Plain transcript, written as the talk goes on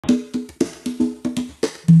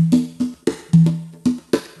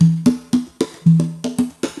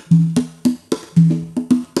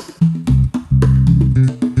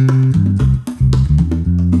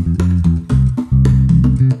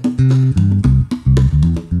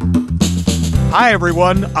Hi,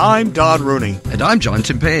 everyone. I'm Don Rooney. And I'm John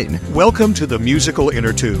Timpain. Welcome to the musical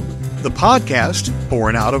Innertube, the podcast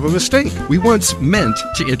born out of a mistake. We once meant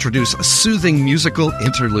to introduce a soothing musical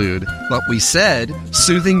interlude, but we said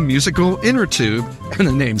soothing musical Innertube, and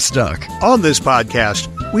the name stuck. On this podcast,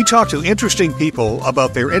 we talk to interesting people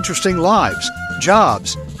about their interesting lives,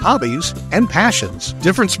 jobs, hobbies, and passions.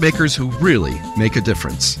 Difference makers who really make a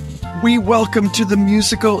difference. We welcome to the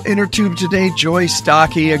musical Innertube today Joy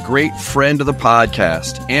Stocke, a great friend of the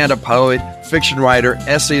podcast, and a poet, fiction writer,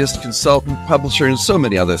 essayist, consultant, publisher, and so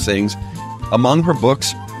many other things. Among her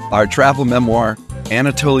books are travel memoir,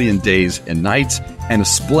 Anatolian Days and Nights, and a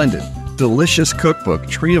splendid, delicious cookbook,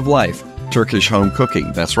 Tree of Life, Turkish Home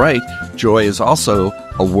Cooking. That's right, Joy is also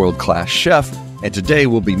a world-class chef, and today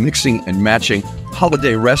we'll be mixing and matching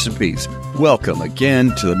holiday recipes. Welcome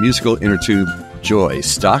again to the musical Innertube, Joy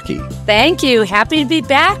Stocke. Thank you. Happy to be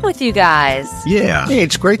back with you guys. Yeah. Hey,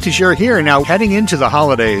 it's great that you're here. Now, heading into the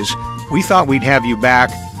holidays, we thought we'd have you back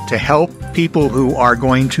to help people who are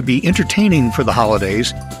going to be entertaining for the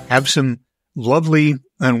holidays have some lovely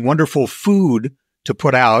and wonderful food to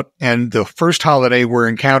put out. And the first holiday we're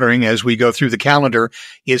encountering as we go through the calendar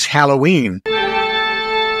is Halloween.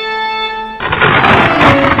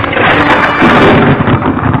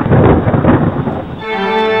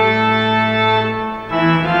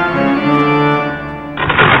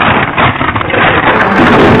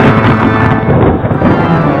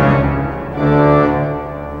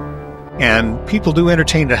 And people do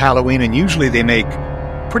entertain at Halloween, and usually they make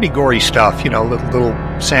pretty gory stuff,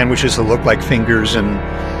 little sandwiches that look like fingers and,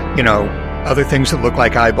 other things that look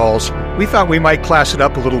like eyeballs. We thought we might class it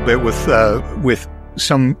up a little bit with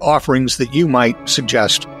some offerings that you might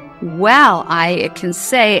suggest. Well, I can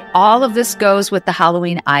say all of this goes with the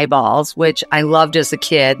Halloween eyeballs, which I loved as a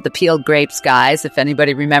kid, the peeled grapes guys, if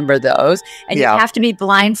anybody remember those. And you have to be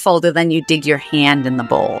blindfolded, then you dig your hand in the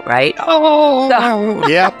bowl, right? Oh,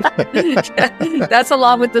 yeah. That's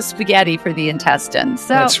along with the spaghetti for the intestines.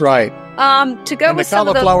 So, that's right. To go and with the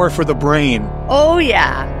cauliflower for the brain. Oh,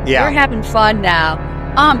 yeah. We're having fun now.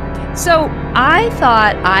 So I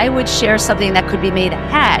thought I would share something that could be made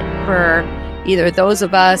ahead for either those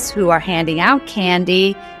of us who are handing out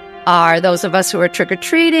candy, or those of us who are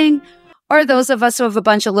trick-or-treating, or those of us who have a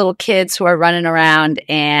bunch of little kids who are running around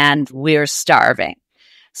and we're starving.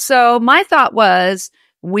 So my thought was,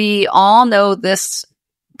 we all know this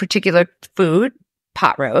particular food,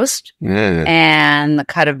 pot roast, and the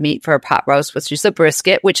cut of meat for a pot roast, which is a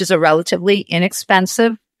brisket, which is a relatively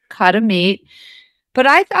inexpensive cut of meat. But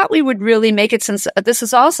I thought we would really make it, since this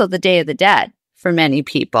is also the Day of the Dead for many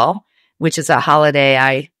people, which is a holiday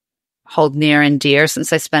I hold near and dear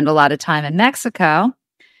since I spend a lot of time in Mexico.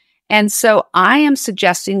 And so I am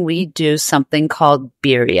suggesting we do something called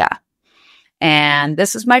birria. And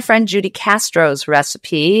this is my friend Judy Castro's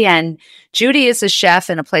recipe. And Judy is a chef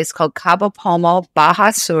in a place called Cabo Pomo,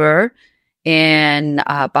 Baja Sur, in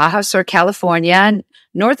Baja Sur, California,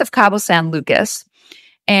 north of Cabo San Lucas.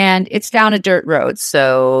 And it's down a dirt road.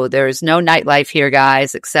 So there's no nightlife here,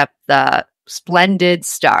 guys, except the splendid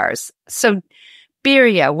stars. So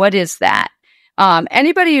birria, what is that?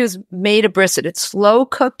 Anybody who's made a brisket, it's slow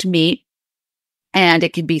cooked meat, and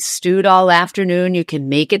it can be stewed all afternoon. You can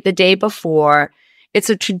make it the day before. It's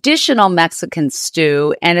a traditional Mexican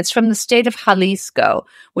stew, and it's from the state of Jalisco,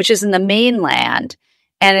 which is in the mainland,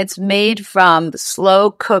 and it's made from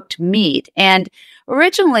slow cooked meat. And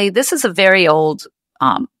originally, this is a very old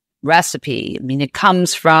recipe. I mean, it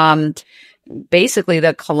comes from basically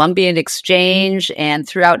the Columbian Exchange and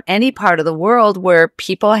throughout any part of the world where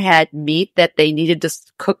people had meat that they needed to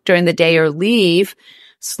cook during the day or leave.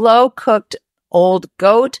 Slow cooked old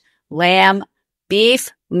goat, lamb, beef,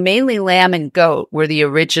 mainly lamb and goat were the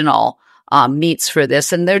original meats for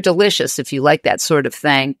this. And they're delicious if you like that sort of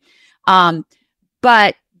thing.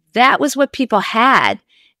 But that was what people had.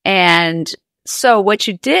 And so what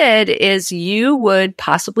you did is you would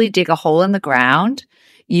possibly dig a hole in the ground.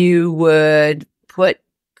 You would put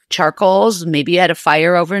charcoals, maybe you had a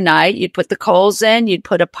fire overnight. You'd put the coals in, you'd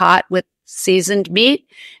put a pot with seasoned meat.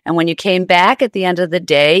 And when you came back at the end of the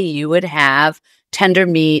day, you would have tender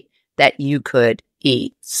meat that you could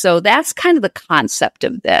eat. So that's kind of the concept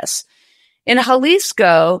of this. In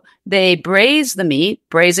Jalisco, they braise the meat.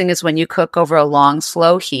 Braising is when you cook over a long,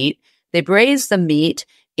 slow heat. They braise the meat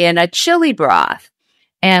in a chili broth.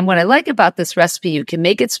 And what I like about this recipe, you can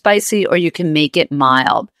make it spicy or you can make it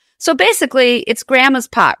mild. So basically, it's grandma's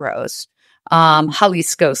pot roast,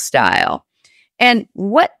 Jalisco style. And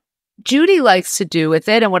what Judy likes to do with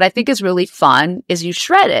it, and what I think is really fun, is you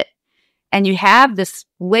shred it. And you have this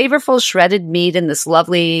flavorful shredded meat and this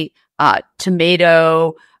lovely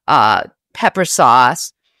tomato, pepper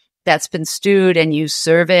sauce that's been stewed, and you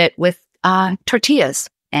serve it with tortillas.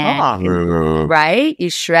 And right, you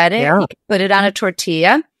shred it, you can put it on a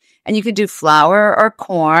tortilla, and you can do flour or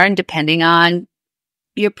corn depending on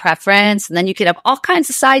your preference. And then you could have all kinds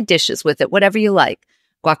of side dishes with it, whatever you like: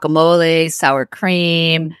 guacamole, sour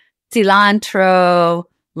cream, cilantro,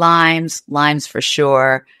 limes for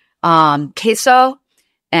sure, queso.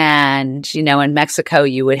 And, in Mexico,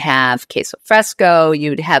 you would have queso fresco, or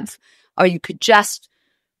you could just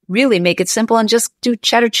really make it simple and just do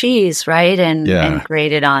cheddar cheese, right? And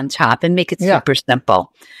grate it on top and make it super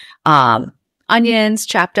simple. Onions,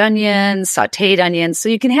 chopped onions, sauteed onions. So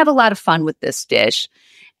you can have a lot of fun with this dish.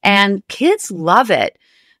 And kids love it.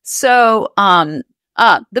 So the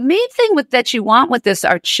main thing that you want with this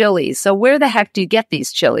are chilies. So where the heck do you get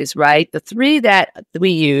these chilies, right? The three that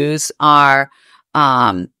we use are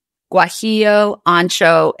guajillo,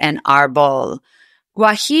 ancho, and arbol.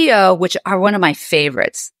 Guajillo, which are one of my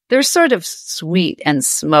favorites. They're sort of sweet and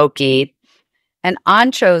smoky, and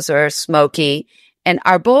anchos are smoky, and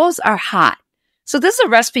arbols are hot. So this is a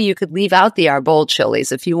recipe you could leave out the arbol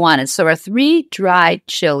chilies if you wanted. So our 3 dried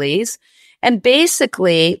chilies, and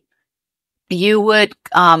basically you would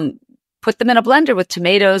put them in a blender with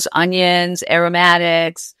tomatoes, onions,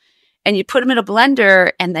 aromatics, and you put them in a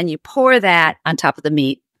blender, and then you pour that on top of the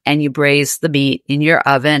meat, and you braise the meat in your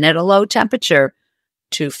oven at a low temperature,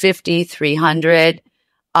 250, 300.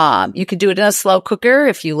 You could do it in a slow cooker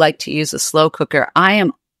if you like to use a slow cooker.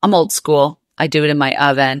 I'm old school. I do it in my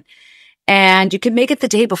oven. And you can make it the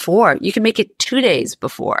day before. You can make it 2 days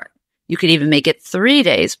before. You could even make it 3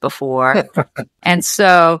 days before. And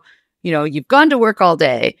so, you've gone to work all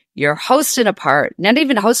day. You're hosting not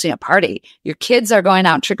even hosting a party. Your kids are going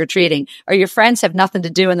out trick-or-treating, or your friends have nothing to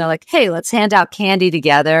do, and they're like, hey, let's hand out candy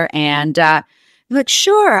together. And you're like,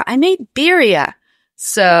 sure, I made birria.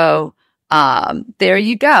 So there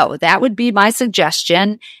you go. That would be my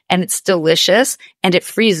suggestion. And it's delicious, and it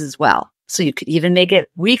freezes well. So you could even make it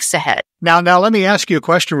weeks ahead. Now let me ask you a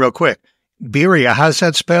question real quick. Birria, how's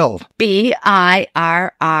that spelled? Birria.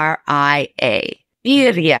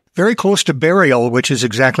 Birria. Very close to burial, which is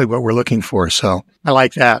exactly what we're looking for. So I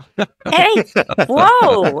like that. Hey,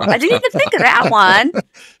 whoa. I didn't even think of that one.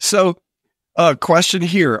 So, question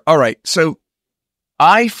here. All right. So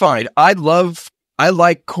I find I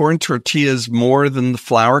like corn tortillas more than the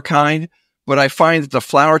flour kind, but I find that the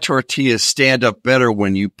flour tortillas stand up better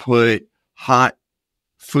when you put hot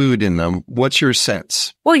food in them. What's your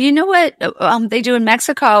sense? Well, you know what they do in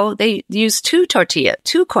Mexico? They use two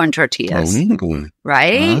corn tortillas,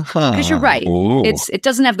 right? Because you're right. It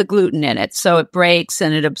doesn't have the gluten in it, so it breaks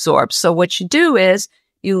and it absorbs. So what you do is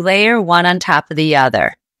you layer one on top of the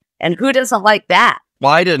other. And who doesn't like that?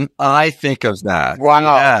 Why didn't I think of that?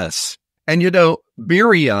 Wow. Yes. And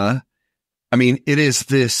birria, it is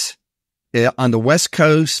this on the West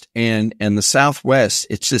Coast and the Southwest,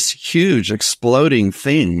 it's this huge exploding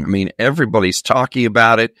thing. Everybody's talking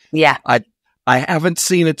about it. Yeah. I haven't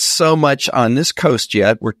seen it so much on this coast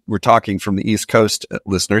yet. We're talking from the East Coast,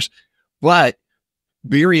 listeners, but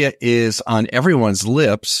birria is on everyone's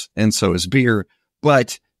lips, and so is beer.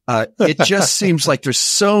 But it just seems like there's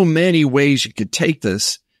so many ways you could take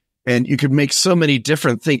this, and you could make so many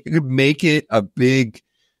different things. You could make it a big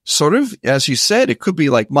sort of, as you said, it could be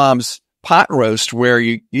like Mom's pot roast, where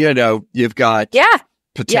you've got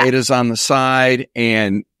potatoes on the side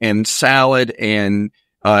and salad and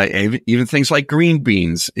even things like green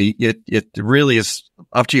beans. It really is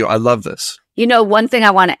up to you. I love this. One thing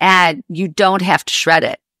I want to add, you don't have to shred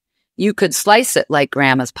it. You could slice it like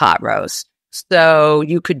Grandma's pot roast. So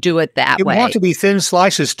you could do it that way. It would want to be thin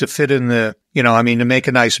slices to fit in the, to make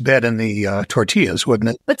a nice bed in the tortillas, wouldn't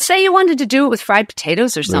it? But say you wanted to do it with fried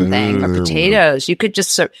potatoes or something, or potatoes. You could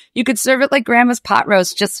just serve it like Grandma's pot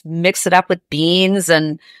roast. Just mix it up with beans,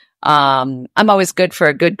 and I'm always good for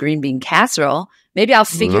a good green bean casserole. Maybe I'll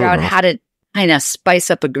figure out how to kind of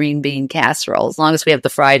spice up a green bean casserole, as long as we have the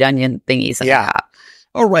fried onion thingies on top.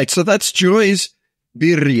 All right, so that's Joy's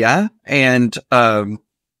birria, and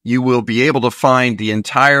you will be able to find the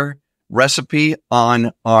entire recipe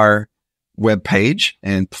on our webpage,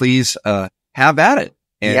 and please have at it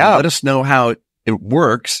and let us know how it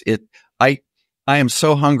works. I am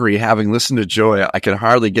so hungry, having listened to Joy, I can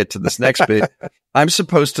hardly get to this next bit. I'm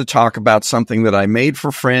supposed to talk about something that I made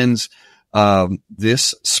for friends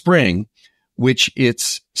this spring, which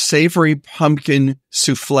it's savory pumpkin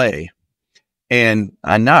souffle. And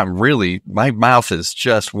I'm not really, my mouth is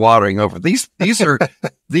just watering over. These are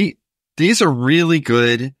these are really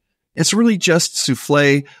good. It's really just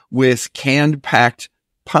souffle with canned packed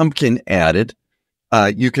pumpkin added.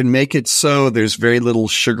 You can make it so there's very little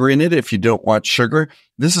sugar in it if you don't want sugar.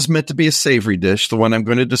 This is meant to be a savory dish, the one I'm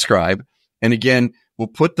going to describe. And again, we'll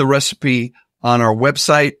put the recipe on our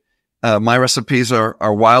website. My recipes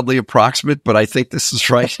are wildly approximate, but I think this is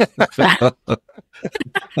right.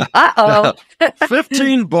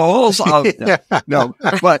 15 bowls. No,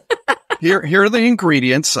 but here are the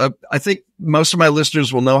ingredients. I think most of my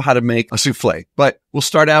listeners will know how to make a souffle, but we'll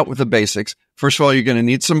start out with the basics. First of all, you're going to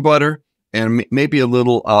need some butter and maybe a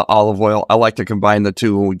little olive oil. I like to combine the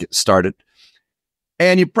two when we get started.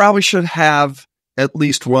 And you probably should have at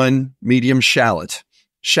least one medium shallot.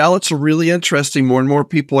 Shallots are really interesting. More and more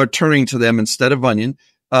people are turning to them instead of onion,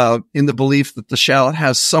 in the belief that the shallot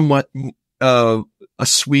has somewhat a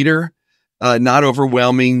sweeter, not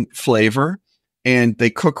overwhelming flavor, and they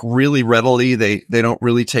cook really readily. They don't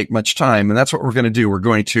really take much time, and that's what we're going to do. We're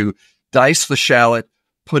going to dice the shallot,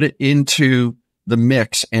 put it into the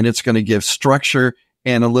mix, and it's going to give structure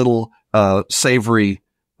and a little savory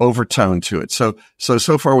overtone to it. So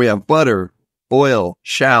far we have butter, oil,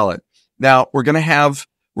 shallot. Now I'm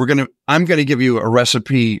going to give you a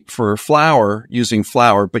recipe for flour, using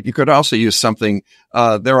flour, but you could also use something.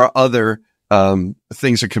 There are other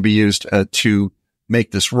things that could be used to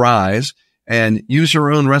make this rise, and use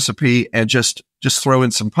your own recipe and just throw in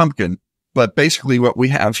some pumpkin. But basically what we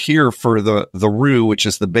have here for the roux, which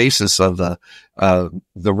is the basis of the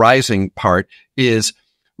rising part, is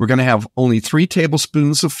we're going to have only 3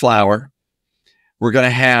 tablespoons of flour. We're going to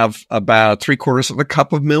have about 3/4 of a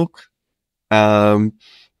cup of milk. 7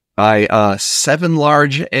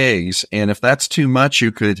 large eggs, and if that's too much,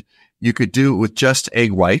 you could do it with just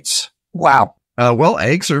egg whites. Wow. Well,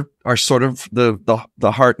 eggs are sort of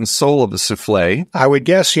the heart and soul of a souffle. I would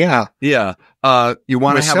guess, yeah. Yeah. You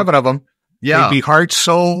want to have 7 of them. Yeah. Maybe heart,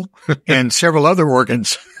 soul, and several other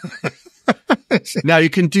organs. Now, you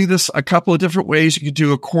can do this a couple of different ways. You could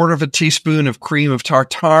do 1/4 teaspoon of cream of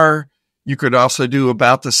tartar. You could also do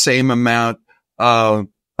about the same amount of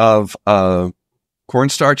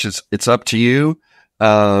cornstarch. It's up to you.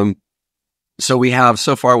 So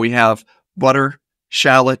far we have butter,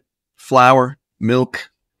 shallot, flour, milk.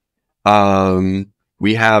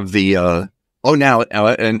 We have the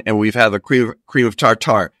and we've had the cream of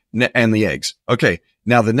tartar and the eggs. Okay.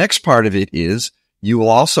 Now the next part of it is you will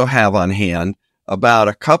also have on hand about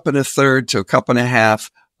 1.3 to 1.5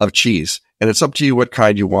 cups of cheese, and it's up to you what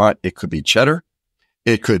kind you want. It could be cheddar,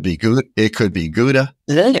 it could be Gouda, it could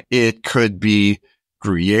be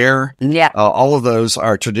Gruyere. Yeah. All of those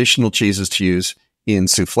are traditional cheeses to use in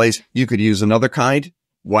souffles. You could use another kind,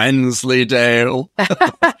 Wensleydale.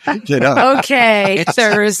 Okay,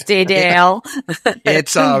 Thursdaydale.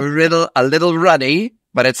 It's a little runny,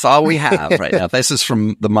 but it's all we have right now. This is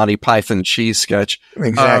from the Monty Python cheese sketch.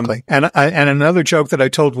 Exactly. And another joke that I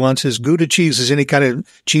told once is Gouda cheese is any kind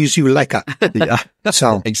of cheese you like. Yeah.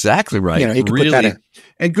 So exactly right. You can put that in.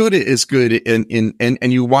 And Gouda is good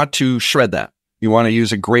and you want to shred that. You want to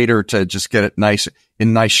use a grater to just get it nice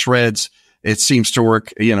shreds. It seems to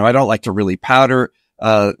work. I don't like to really powder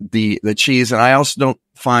the cheese, and I also don't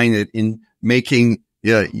find it in making.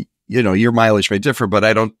 Your mileage may differ, but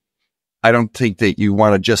I don't think that you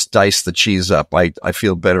want to just dice the cheese up. I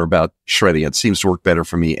feel better about shredding. It seems to work better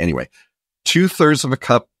for me anyway. 2/3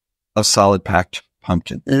 cup of solid packed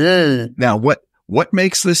pumpkin. Now, what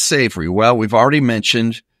makes this savory? Well, we've already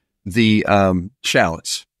mentioned the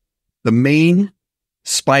shallots. The main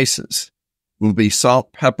spices will be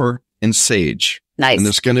salt, pepper, and sage. Nice. And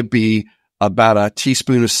there's going to be about a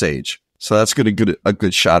teaspoon of sage. So that's going to get a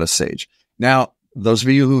good shot of sage. Now, those of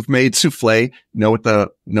you who've made souffle know what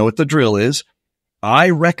the drill is. I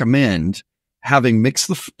recommend, having mixed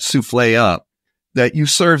the souffle up, that you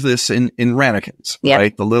serve this in ramekins,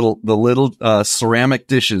 right? The little ceramic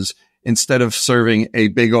dishes, instead of serving a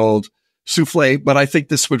big old souffle. But I think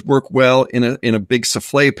this would work well in a big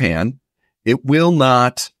souffle pan. It will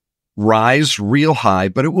not rise real high,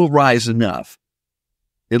 but it will rise enough.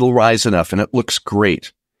 It'll rise enough, and it looks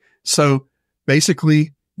great. So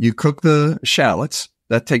basically, you cook the shallots.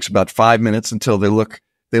 That takes about 5 minutes until they look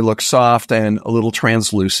soft and a little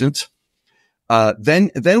translucent.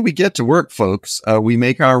 Then we get to work, folks. We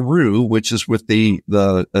make our roux, which is with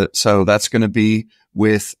so that's going to be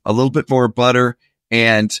with a little bit more butter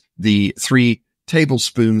and the 3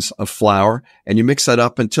 tablespoons of flour, and you mix that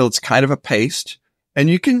up until it's kind of a paste. And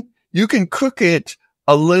you can cook it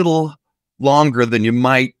a little longer than you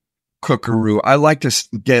might cook a roux. I like to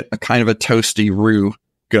get a kind of a toasty roux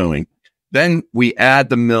going. Then we add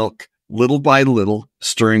the milk little by little,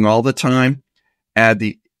 stirring all the time. Add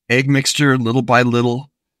the egg mixture little by little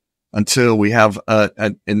until we have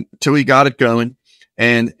until we got it going.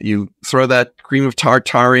 and you throw that cream of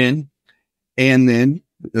tartare in, and then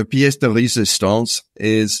the pièce de résistance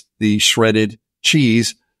is the shredded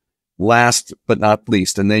cheese, last but not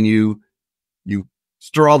least. And then you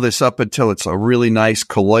stir all this up until it's a really nice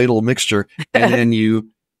colloidal mixture, and then you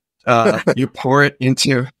pour it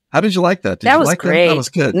into. How did you like that? Did that you was like great. That was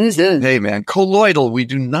good. Mm-hmm. Hey, man, colloidal. We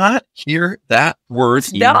do not hear that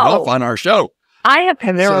word enough on our show.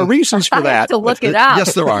 And there are reasons for that. I have to look it up.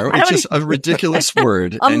 Yes, there are. It's just a ridiculous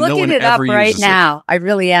word. I'm looking it up right now. I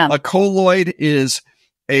really am. A colloid is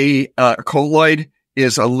a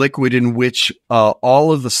liquid in which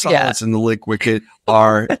all of the solids in the liquid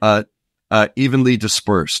are evenly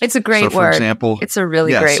dispersed. It's a great word. For example, it's a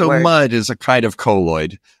really great word. So mud is a kind of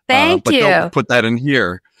colloid. Thank you. But don't put that in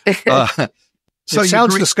here. So it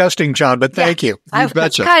sounds disgusting, John, but thank you. I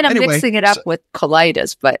was kind of mixing it up with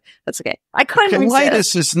colitis, but that's okay. I couldn't colitis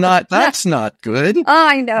resist. Is not, that's not good.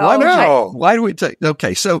 I know. Why do we take,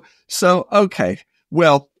 okay. So, okay.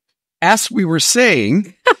 Well, as we were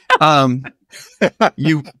saying, the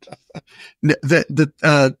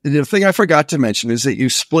thing I forgot to mention is that you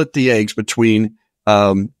split the eggs between,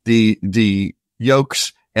 the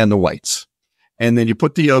yolks and the whites. And then you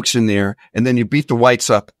put the yolks in there, and then you beat the whites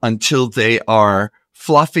up until they are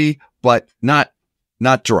fluffy, but not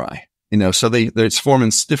dry. So it's forming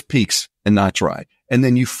stiff peaks and not dry. And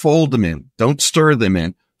then you fold them in. Don't stir them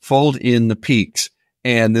in. Fold in the peaks,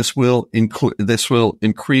 and this will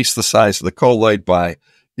increase the size of the colloid by,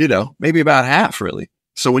 maybe about half, really.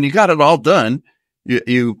 So when you got it all done,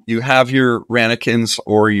 you have your ramekins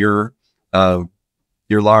or your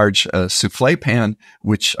large souffle pan,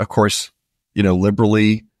 which of course,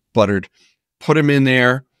 liberally buttered, put them in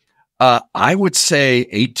there. I would say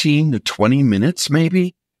 18 to 20 minutes,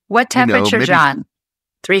 maybe. What temperature, maybe, John?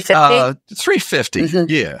 350? 350. Mm-hmm.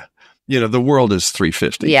 Yeah. The world is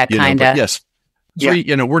 350. Yeah, kind of. Yes.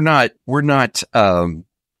 We're not,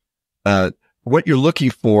 what you're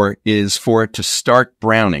looking for is for it to start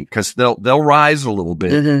browning, because they'll rise a little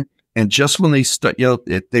bit. Mm-hmm. And just when they start,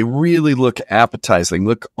 they really look appetizing,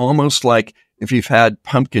 look almost like if you've had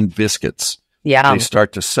pumpkin biscuits. Yeah. They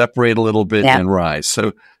start to separate a little bit and rise.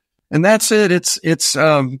 So, and that's it. It's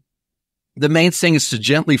the main thing is to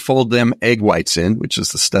gently fold them egg whites in, which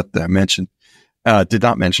is the step that I did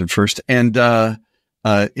not mention first. And,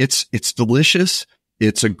 it's delicious.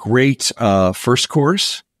 It's a great, first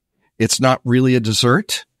course. It's not really a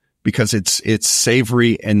dessert because it's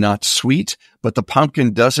savory and not sweet, but the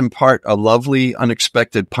pumpkin does impart a lovely,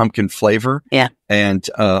 unexpected pumpkin flavor. Yeah. And,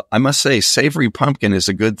 I must say savory pumpkin is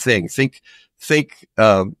a good thing. Think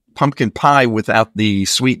pumpkin pie without the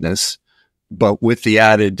sweetness, but with the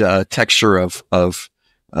added texture of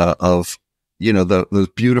those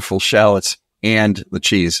beautiful shallots and the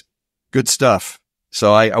cheese. Good stuff.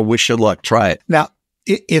 So I wish you luck. Try it. Now,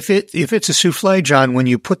 if it's a souffle, John, when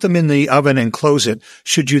you put them in the oven and close it,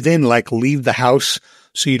 should you then leave the house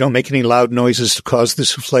so you don't make any loud noises to cause the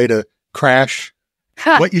souffle to crash?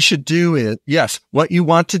 What you should do is, what you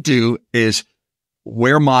want to do is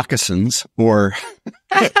wear moccasins or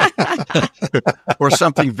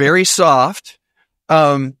something very soft.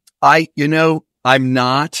 I'm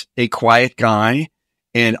not a quiet guy,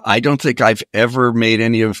 and I don't think I've ever made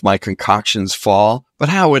any of my concoctions fall, but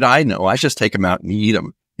how would I know? I just take them out and eat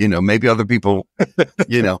them. Maybe other people,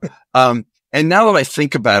 and now that I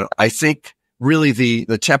think about it, I think really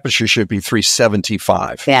the temperature should be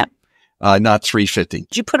 375. Yeah. Not 350.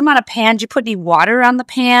 Did you put them on a pan? Did you put any water on the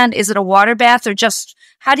pan? Is it a water bath, or just,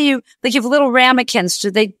 how do you, you have little ramekins,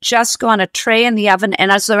 do they just go on a tray in the oven,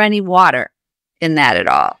 and is there any water in that at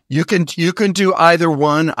all? You can do either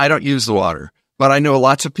one. I don't use the water, but I know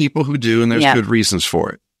lots of people who do, and there's good reasons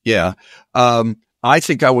for it. Yeah. I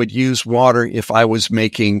think I would use water if I was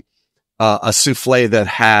making a souffle that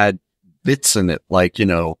had bits in it,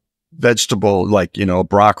 vegetable, a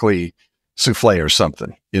broccoli souffle or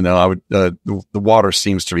something. I would, the water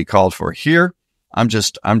seems to be called for. Here, I'm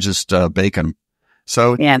just baking them.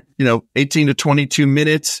 So, 18 to 22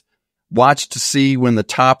 minutes, watch to see when the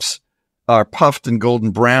tops are puffed and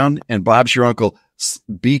golden brown, and Bob's your uncle.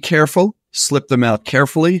 Be careful, slip them out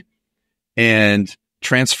carefully, and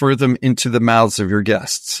transfer them into the mouths of your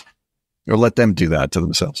guests, or let them do that to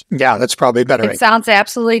themselves. Yeah, that's probably better. It sounds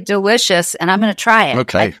absolutely delicious, and I'm going to try it.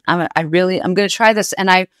 Okay. I'm going to try this. And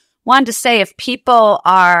I wanted to say, if people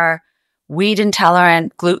are wheat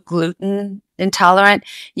intolerant, gluten intolerant,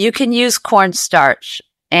 you can use cornstarch,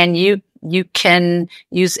 and you can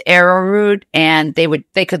use arrowroot, and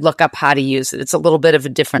they could look up how to use it. It's a little bit of a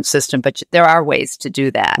different system, but there are ways to do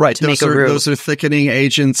that. Right. To make a roux. Those are thickening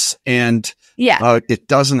agents, and Yeah. It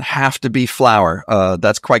doesn't have to be flour.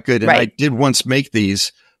 That's quite good. And I did once make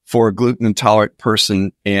these for a gluten intolerant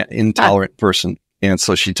person and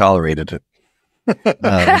so she tolerated it.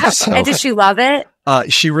 And did she love it?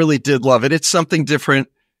 She really did love it. It's something different,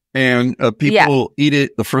 and people eat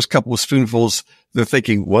it. The first couple of spoonfuls, they're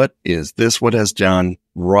thinking, "What is this? What has John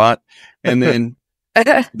wrought?" And then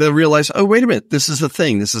they'll realize, "Oh, wait a minute! This is a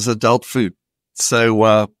thing. This is adult food."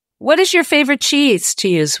 So, what is your favorite cheese to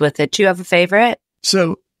use with it? Do you have a favorite?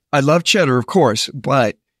 So, I love cheddar, of course,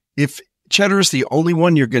 but if cheddar is the only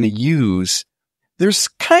one you're going to use, there's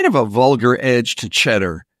kind of a vulgar edge to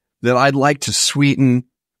cheddar that I'd like to sweeten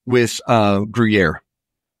with Gruyere.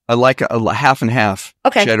 I like a half and half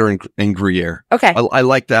cheddar and Gruyere. Okay. I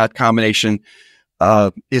like that combination.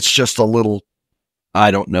 It's just a little,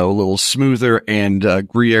 a little smoother, and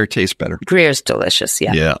Gruyere tastes better. Gruyere's delicious,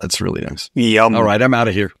 yeah. Yeah, it's really nice. Yum. All right, I'm out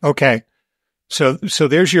of here. Okay. So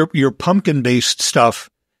there's your pumpkin-based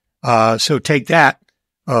stuff. So take that,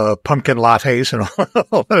 pumpkin lattes and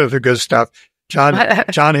all that other good stuff.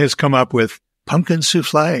 John has come up with pumpkin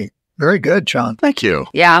souffle. Very good, John. Thank you.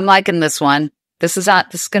 Yeah, I'm liking this one. This is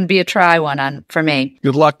going to be a try one for me.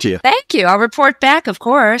 Good luck to you. Thank you. I'll report back, of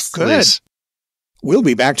course. Good. Please. We'll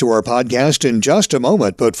be back to our podcast in just a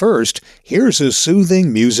moment, but first, here's a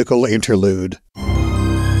soothing musical interlude.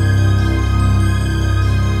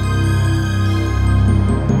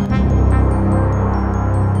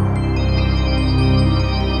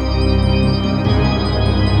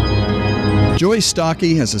 Joy Stocke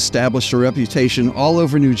has established a reputation all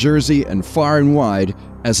over New Jersey and far and wide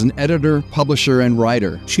as an editor, publisher, and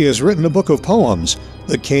writer. She has written a book of poems,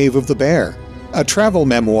 The Cave of the Bear, a travel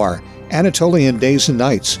memoir, Anatolian Days and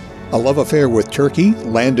Nights, a love affair with Turkey,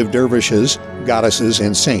 Land of Dervishes, Goddesses,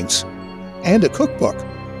 and Saints, and a cookbook,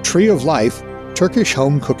 Tree of Life, Turkish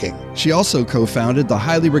Home Cooking. She also co-founded the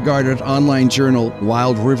highly regarded online journal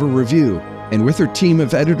Wild River Review, and with her team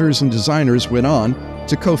of editors and designers went on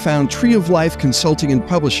to co-found Tree of Life Consulting and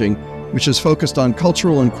Publishing, which is focused on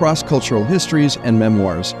cultural and cross-cultural histories and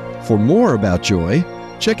memoirs. For more about Joy,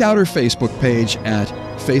 check out her Facebook page at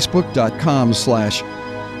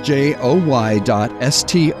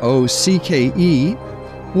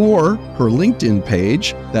facebook.com/joy.stocke or her LinkedIn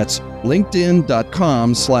page, that's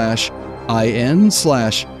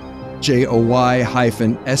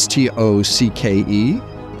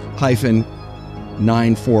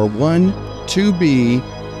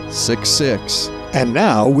And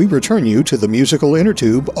now we return you to the musical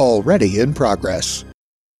Innertube already in progress.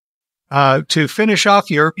 To finish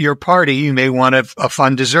off your party, you may want a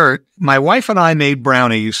fun dessert. My wife and I made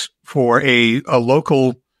brownies for a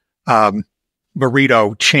local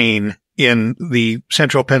burrito chain in the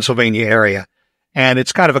central Pennsylvania area. And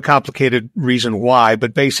it's kind of a complicated reason why,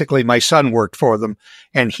 but basically my son worked for them,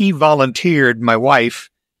 and he volunteered my wife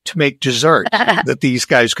to make dessert that these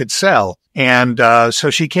guys could sell. And so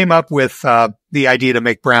she came up with the idea to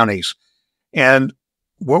make brownies. And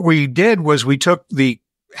what we did was we took the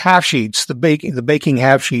half sheets, the baking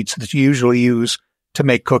half sheets that you usually use to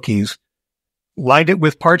make cookies, lined it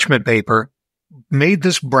with parchment paper, made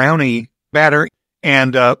this brownie batter,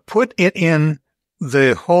 and put it in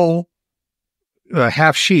the whole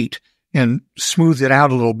half sheet and smoothed it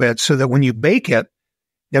out a little bit so that when you bake it,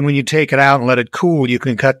 then when you take it out and let it cool, you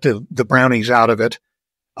can cut the brownies out of it.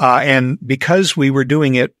 And because we were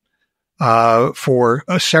doing it for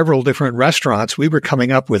several different restaurants, we were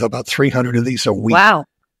coming up with about 300 of these a week. Wow.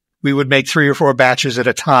 We would make 3 or 4 batches at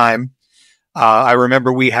a time. I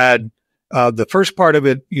remember we had the first part of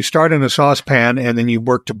it, you start in a saucepan and then you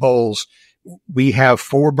work to bowls. We have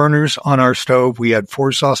 4 burners on our stove. We had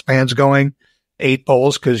 4 saucepans going, 8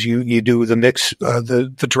 bowls, because you do the mix,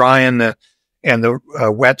 the dry and the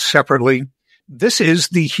wet separately. This is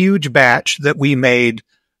the huge batch that we made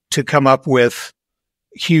to come up with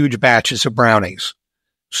huge batches of brownies.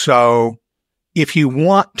 So if you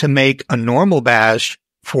want to make a normal batch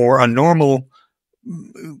for a normal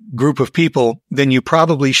group of people, then you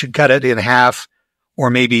probably should cut it in half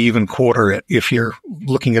or maybe even quarter it if you're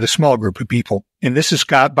looking at a small group of people. And this has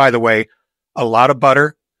got, by the way, a lot of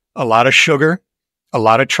butter, a lot of sugar, a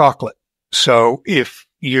lot of chocolate. So if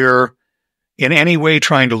you're in any way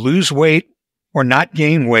trying to lose weight or not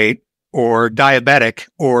gain weight or diabetic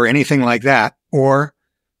or anything like that, or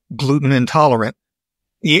gluten intolerant,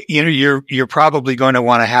 you're probably going to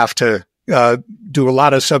want to have to do a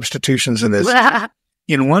lot of substitutions in this.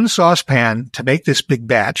 In one saucepan, to make this big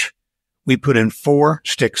batch, we put in 4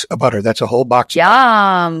 sticks of butter. That's a whole box.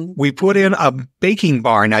 Yum. We put in a baking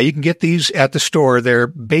bar. Now, you can get these at the store. They're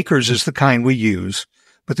Baker's is the kind we use,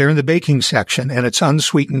 but they're in the baking section, and it's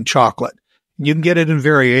unsweetened chocolate. You can get it in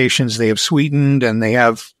variations. They have sweetened and they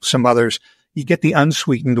have some others. You get the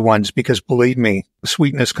unsweetened ones because, believe me, the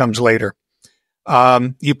sweetness comes later.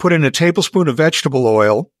 You put in a tablespoon of vegetable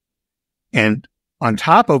oil, and on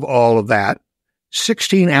top of all of that,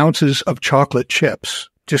 16 ounces of chocolate chips,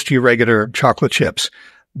 just your regular chocolate chips.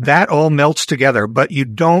 That all melts together, but you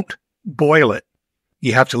don't boil it.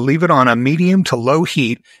 You have to leave it on a medium to low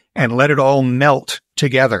heat and let it all melt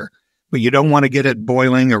together. But you don't want to get it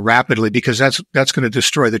boiling or rapidly because that's going to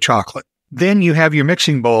destroy the chocolate. Then you have your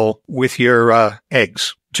mixing bowl with your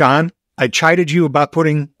eggs. John, I chided you about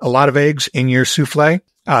putting a lot of eggs in your souffle.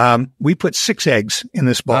 We put 6 eggs in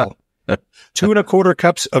this bowl. 2¼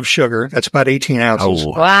 cups of sugar. That's about 18 ounces. Oh.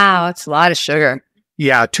 Wow, that's a lot of sugar.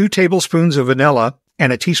 Yeah, 2 tablespoons of vanilla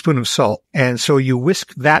and a teaspoon of salt. And so you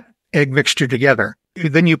whisk that egg mixture together.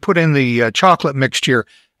 Then you put in the chocolate mixture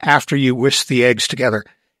after you whisk the eggs together.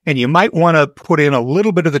 And you might want to put in a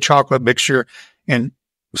little bit of the chocolate mixture and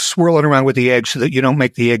swirl it around with the eggs so that you don't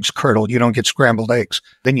make the eggs curdle. You don't get scrambled eggs.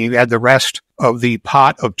 Then you add the rest of the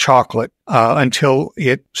pot of chocolate until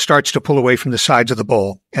it starts to pull away from the sides of the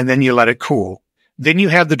bowl. And then you let it cool. Then you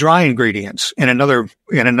have the dry ingredients in another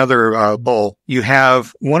bowl. You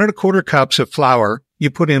have 1¼ cups of flour. You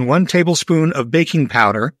put in 1 tablespoon of baking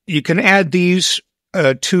powder. You can add these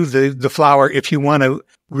to the flour if you want to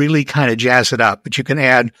really kind of jazz it up. But you can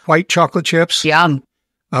add white chocolate chips. Yum.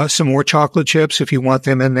 Some more chocolate chips if you want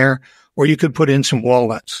them in there, or you could put in some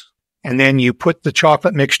walnuts. And then you put the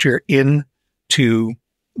chocolate mixture into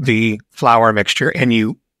the flour mixture and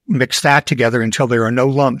you mix that together until there are no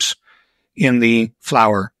lumps in the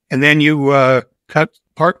flour. And then you cut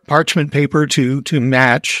parchment paper to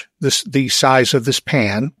match the size of this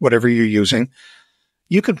pan, whatever you're using.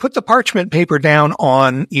 You can put the parchment paper down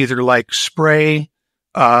on either like spray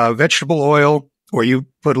vegetable oil, or you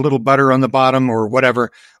put a little butter on the bottom or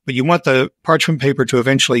whatever, but you want the parchment paper to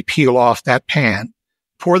eventually peel off that pan.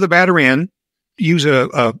 Pour the batter in, use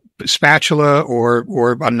a spatula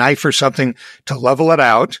or a knife or something to level it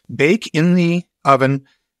out. Bake in the oven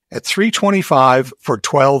at 325 for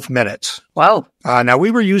 12 minutes. Wow. Now,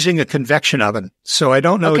 we were using a convection oven, so I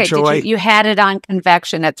don't know, okay, Joy. You had it on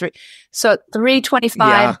convection at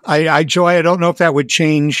 325? Yeah, Joy, I don't know if that would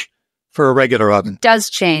change for a regular oven. Does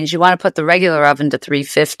change. You want to put the regular oven to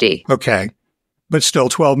 350. Okay. But still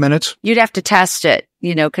 12 minutes? You'd have to test it.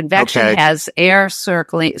 Convection has air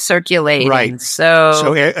circulating. Right.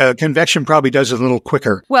 So convection probably does it a little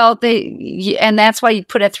quicker. Well, and that's why you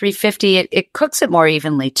put at 350. It cooks it more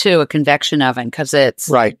evenly, too, a convection oven, because it's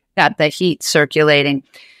got the heat circulating.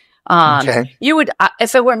 You would,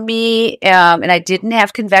 if it were me, and I didn't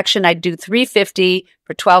have convection, I'd do 350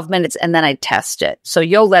 for 12 minutes and then I'd test it. So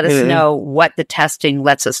you'll let us know what the testing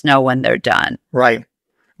lets us know when they're done. Right.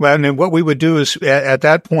 Well, and then what we would do is at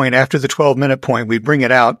that point, after the 12-minute point, we'd bring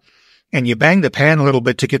it out and you bang the pan a little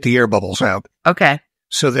bit to get the air bubbles out. Okay.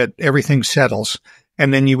 So that everything settles.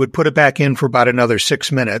 And then you would put it back in for about another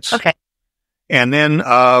 6 minutes. Okay. And then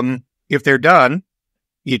if they're done,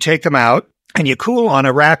 you take them out and you cool on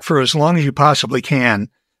a rack for as long as you possibly can.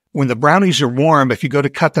 When the brownies are warm, if you go to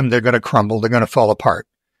cut them, they're going to crumble. They're going to fall apart.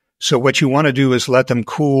 So what you want to do is let them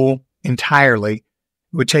cool entirely.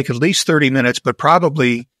 It would take at least 30 minutes, but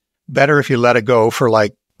probably better if you let it go for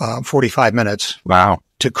like 45 minutes. Wow.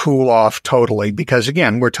 To cool off totally. Because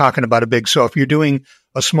again, we're talking about so if you're doing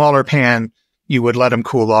a smaller pan, you would let them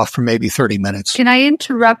cool off for maybe 30 minutes. Can I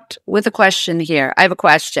interrupt with a question here? I have a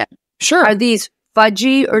question. Sure. Are these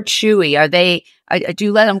fudgy or chewy? Do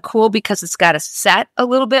you let them cool because it's got to set a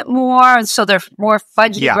little bit more, and so they're more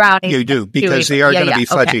fudgy brownies? Yeah, you do, because they are going to be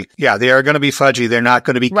fudgy. Okay. Yeah, they are going to be fudgy. They're not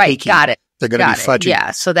going to be cakey. Got it. They're going to be fudgy.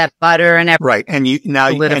 Yeah, so that butter and everything. Right, and you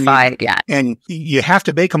solidify again. And you have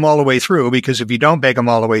to bake them all the way through, because if you don't bake them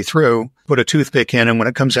all the way through, put a toothpick in, and when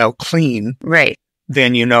it comes out clean,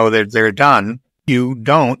 then you know that they're done. You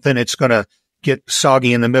don't, then it's going to get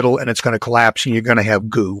soggy in the middle and it's going to collapse and you're going to have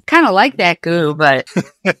goo. Kind of like that goo, but...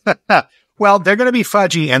 Well, they're going to be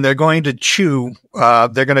fudgy and they're going to chew. They're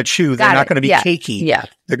not going to be cakey. Yeah.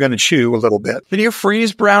 They're going to chew a little bit. Can you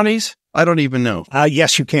freeze brownies? I don't even know.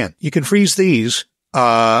 Yes, you can. You can freeze these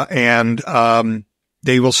and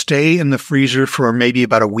they will stay in the freezer for maybe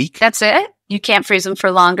about a week. That's it? You can't freeze them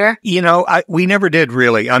for longer? We never did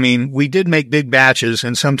really. I mean, we did make big batches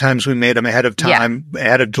and sometimes we made them ahead of time,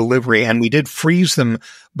 ahead of delivery, and we did freeze them,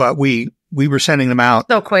 but we were sending them out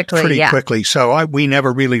so quickly, pretty quickly. So we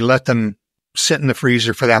never really let them sit in the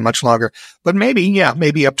freezer for that much longer, but maybe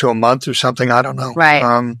up to a month or something. I don't know.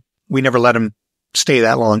 Right. We never let them stay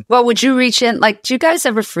that long. Well, would you reach in? Like, do you guys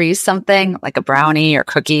ever freeze something like a brownie or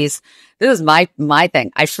cookies? This is my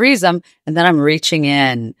thing. I freeze them and then I'm reaching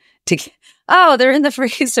in to oh, they're in the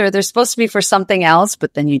freezer. They're supposed to be for something else,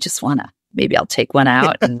 but then you just want to, maybe I'll take one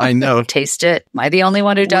out and I know. Taste it. Am I the only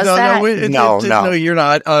one who does that? No, you're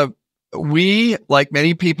not. We, like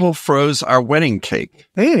many people, froze our wedding cake.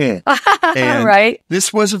 Mm. And right.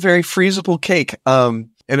 This was a very freezable cake. And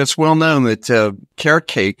it's well known that carrot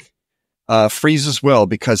cake freezes well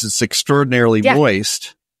because it's extraordinarily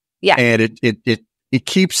moist. Yeah. And it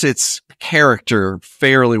keeps its character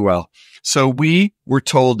fairly well. So we were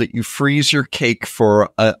told that you freeze your cake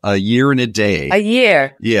for a year and a day. A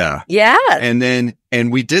year. Yeah. Yeah.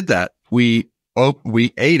 And we did that. We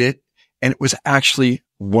ate it, and it was actually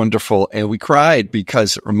wonderful. And we cried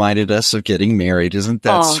because it reminded us of getting married. Isn't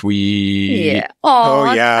that sweet? Yeah.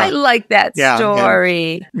 Oh, yeah. I like that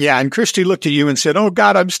story. And Christy looked at you and said, "Oh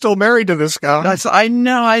God, I'm still married to this guy." I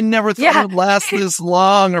know. I never thought it would last this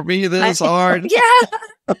long or be this hard.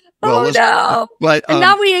 Yeah. Well, no. But, and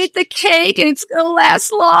now we ate the cake and it's going to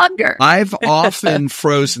last longer. I've often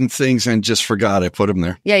frozen things and just forgot I put them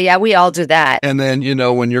there. Yeah. We all do that. And then,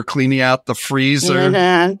 when you're cleaning out the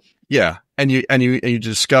freezer, and you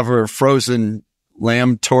discover frozen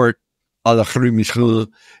lamb tort à la fruits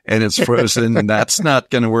and it's frozen, and that's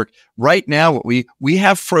not going to work. Right now, we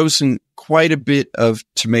have frozen quite a bit of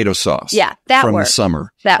tomato sauce. Yeah, that from works. the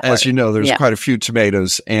summer. As you know, there's quite a few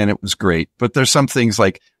tomatoes, and it was great. But there's some things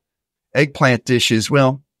like eggplant dishes.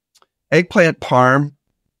 Well, eggplant parm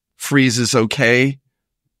freezes okay.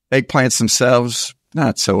 Eggplants themselves,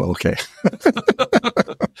 not so okay.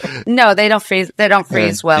 No, they don't freeze. They don't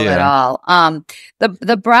freeze well at all.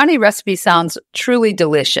 The brownie recipe sounds truly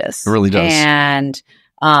delicious. It really does. And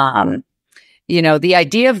the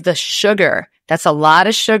idea of the sugar, that's a lot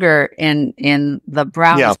of sugar in the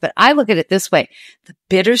brownies. Yeah. But I look at it this way: the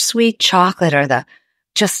bittersweet chocolate,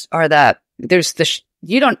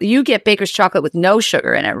 you get baker's chocolate with no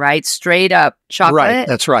sugar in it, right? Straight up chocolate. Right.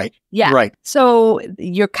 That's right. Yeah. Right. So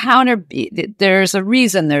there's a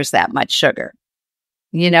reason there's that much sugar.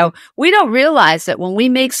 We don't realize that when we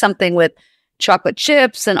make something with chocolate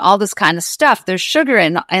chips and all this kind of stuff, there's sugar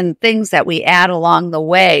and things that we add along the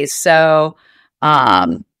way. So,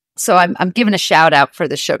 I'm giving a shout out for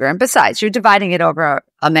the sugar. And besides, you're dividing it over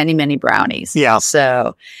many, many brownies. Yeah.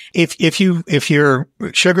 So if you're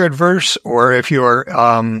sugar adverse or if you're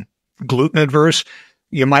gluten adverse,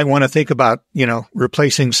 you might want to think about,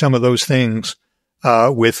 replacing some of those things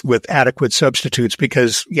with adequate substitutes,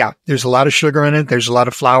 because there's a lot of sugar in it. There's a lot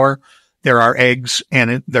of flour. There are eggs,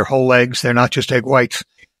 and they're whole eggs. They're not just egg whites.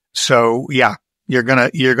 So you're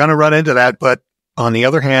gonna run into that. But on the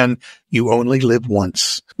other hand, you only live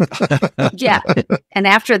once. Yeah. And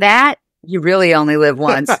after that, you really only live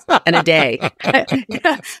once in a day.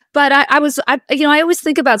 But I always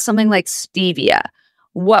think about something like stevia.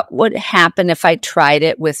 What would happen if I tried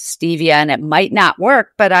it with stevia? And it might not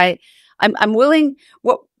work, but I'm willing.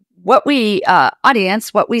 What we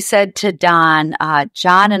said to Don,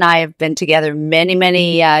 John and I have been together many,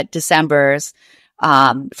 many Decembers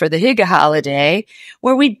for the Hygge holiday,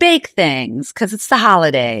 where we bake things because it's the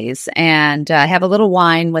holidays, and have a little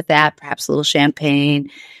wine with that, perhaps a little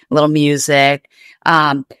champagne, a little music.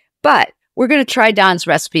 But we're going to try Don's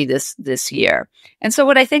recipe this year. And so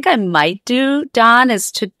what I think I might do, Don,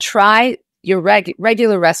 is to try your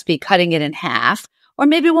regular recipe, cutting it in half, or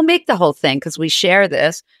maybe we'll make the whole thing because we share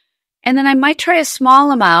this. And then I might try a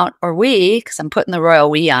small amount, or because I'm putting the royal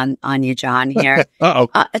we on you, John, here.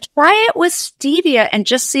 Try it with stevia and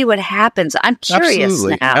just see what happens. I'm curious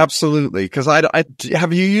now. Absolutely. Because I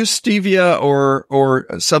have you used stevia or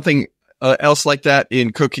something else like that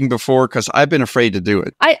in cooking before? Because I've been afraid to do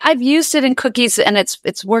it. I've used it in cookies, and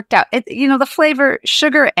it's worked out. The flavor,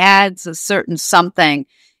 sugar adds a certain something.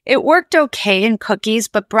 It worked okay in cookies,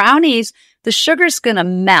 but brownies, the sugar's going to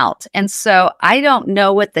melt. And so I don't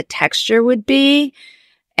know what the texture would be.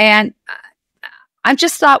 And I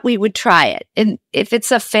just thought we would try it. And if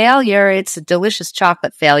it's a failure, it's a delicious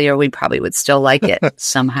chocolate failure, we probably would still like it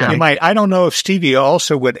somehow. You might. I don't know if stevia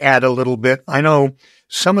also would add a little bit. I know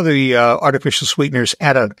some of the artificial sweeteners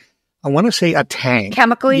add I want to say a tang.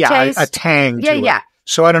 Chemically taste? A tang to it. Yeah.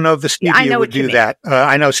 So I don't know if the stevia would do that.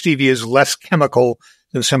 I know stevia is less chemical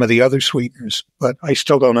than some of the other sweeteners, but I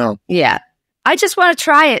still don't know. Yeah. I just want to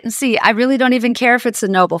try it and see. I really don't even care if it's a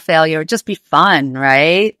noble failure. It'd just be fun,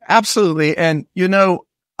 right? Absolutely. And,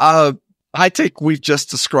 I think we've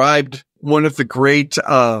just described one of the great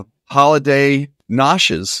holiday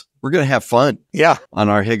noshes. We're going to have fun. Yeah. On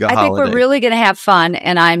our Hygge holiday. I think we're really going to have fun.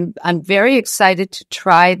 And I'm very excited to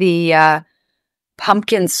try the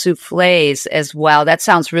pumpkin souffles as well. That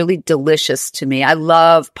sounds really delicious to me. I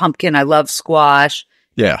love pumpkin. I love squash.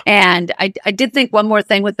 Yeah. And I did think one more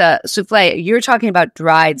thing with the souffle. You're talking about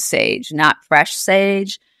dried sage, not fresh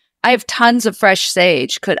sage. I have tons of fresh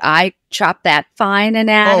sage. Could I chop that fine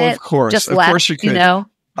and add it? Of course. Just of course you could.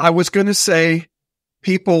 I was going to say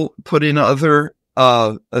people put in other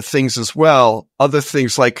things as well. Other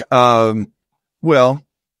things like, parsley.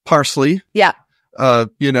 Yeah.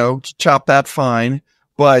 Chop that fine.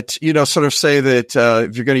 But, sort of say that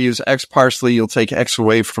if you're going to use X parsley, you'll take X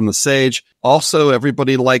away from the sage. Also,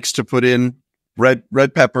 everybody likes to put in red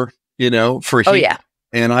pepper, for heat. Oh, yeah.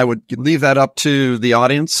 And I would leave that up to the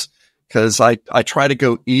audience because I try to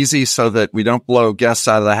go easy so that we don't blow guests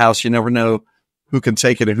out of the house. You never know who can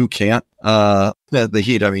take it and who can't. The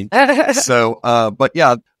heat, I mean. So, but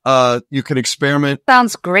yeah, you can experiment.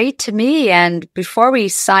 Sounds great to me. And before we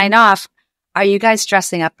sign off, are you guys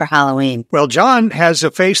dressing up for Halloween? Well, John has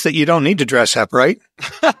a face that you don't need to dress up, right?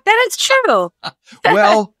 That is true.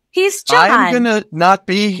 Well, he's John. I'm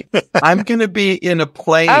going to be in a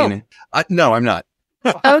plane. Oh. No, I'm not.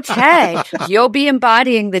 Okay. You'll be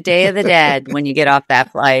embodying the Day of the Dead when you get off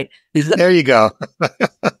that flight. There you go.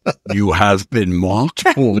 You have been marked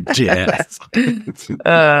for death.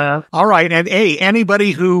 All right. And hey,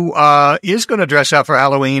 anybody who is going to dress up for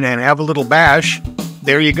Halloween and have a little bash,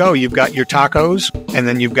 there you go. You've got your tacos, and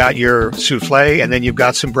then you've got your souffle, and then you've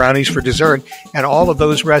got some brownies for dessert. And all of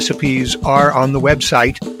those recipes are on the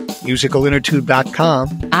website,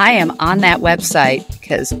 musicalinnertube.com. I am on that website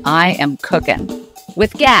because I am cooking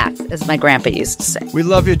with gas, as my grandpa used to say. We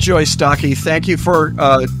love you, Joy Stocke. Thank you for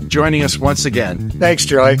joining us once again. Thanks,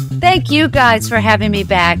 Joy. Thank you guys for having me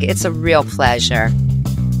back. It's a real pleasure.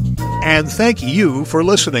 And thank you for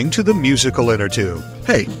listening to the Musical Innertube.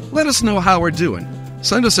 Hey, let us know how we're doing.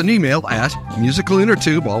 Send us an email at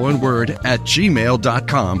musicalinnertube, all one word,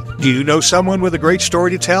 @gmail.com. Do you know someone with a great story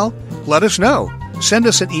to tell? Let us know. Send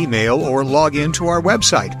us an email or log into our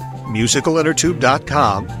website,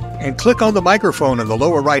 musicalinnertube.com, and click on the microphone in the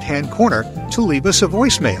lower right-hand corner to leave us a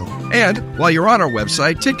voicemail. And while you're on our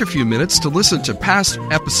website, take a few minutes to listen to past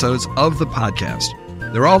episodes of the podcast.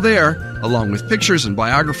 They're all there, along with pictures and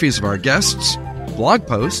biographies of our guests, blog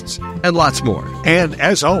posts, and lots more. And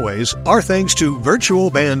as always, our thanks to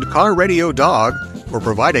virtual band Car Radio Dog for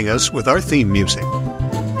providing us with our theme music.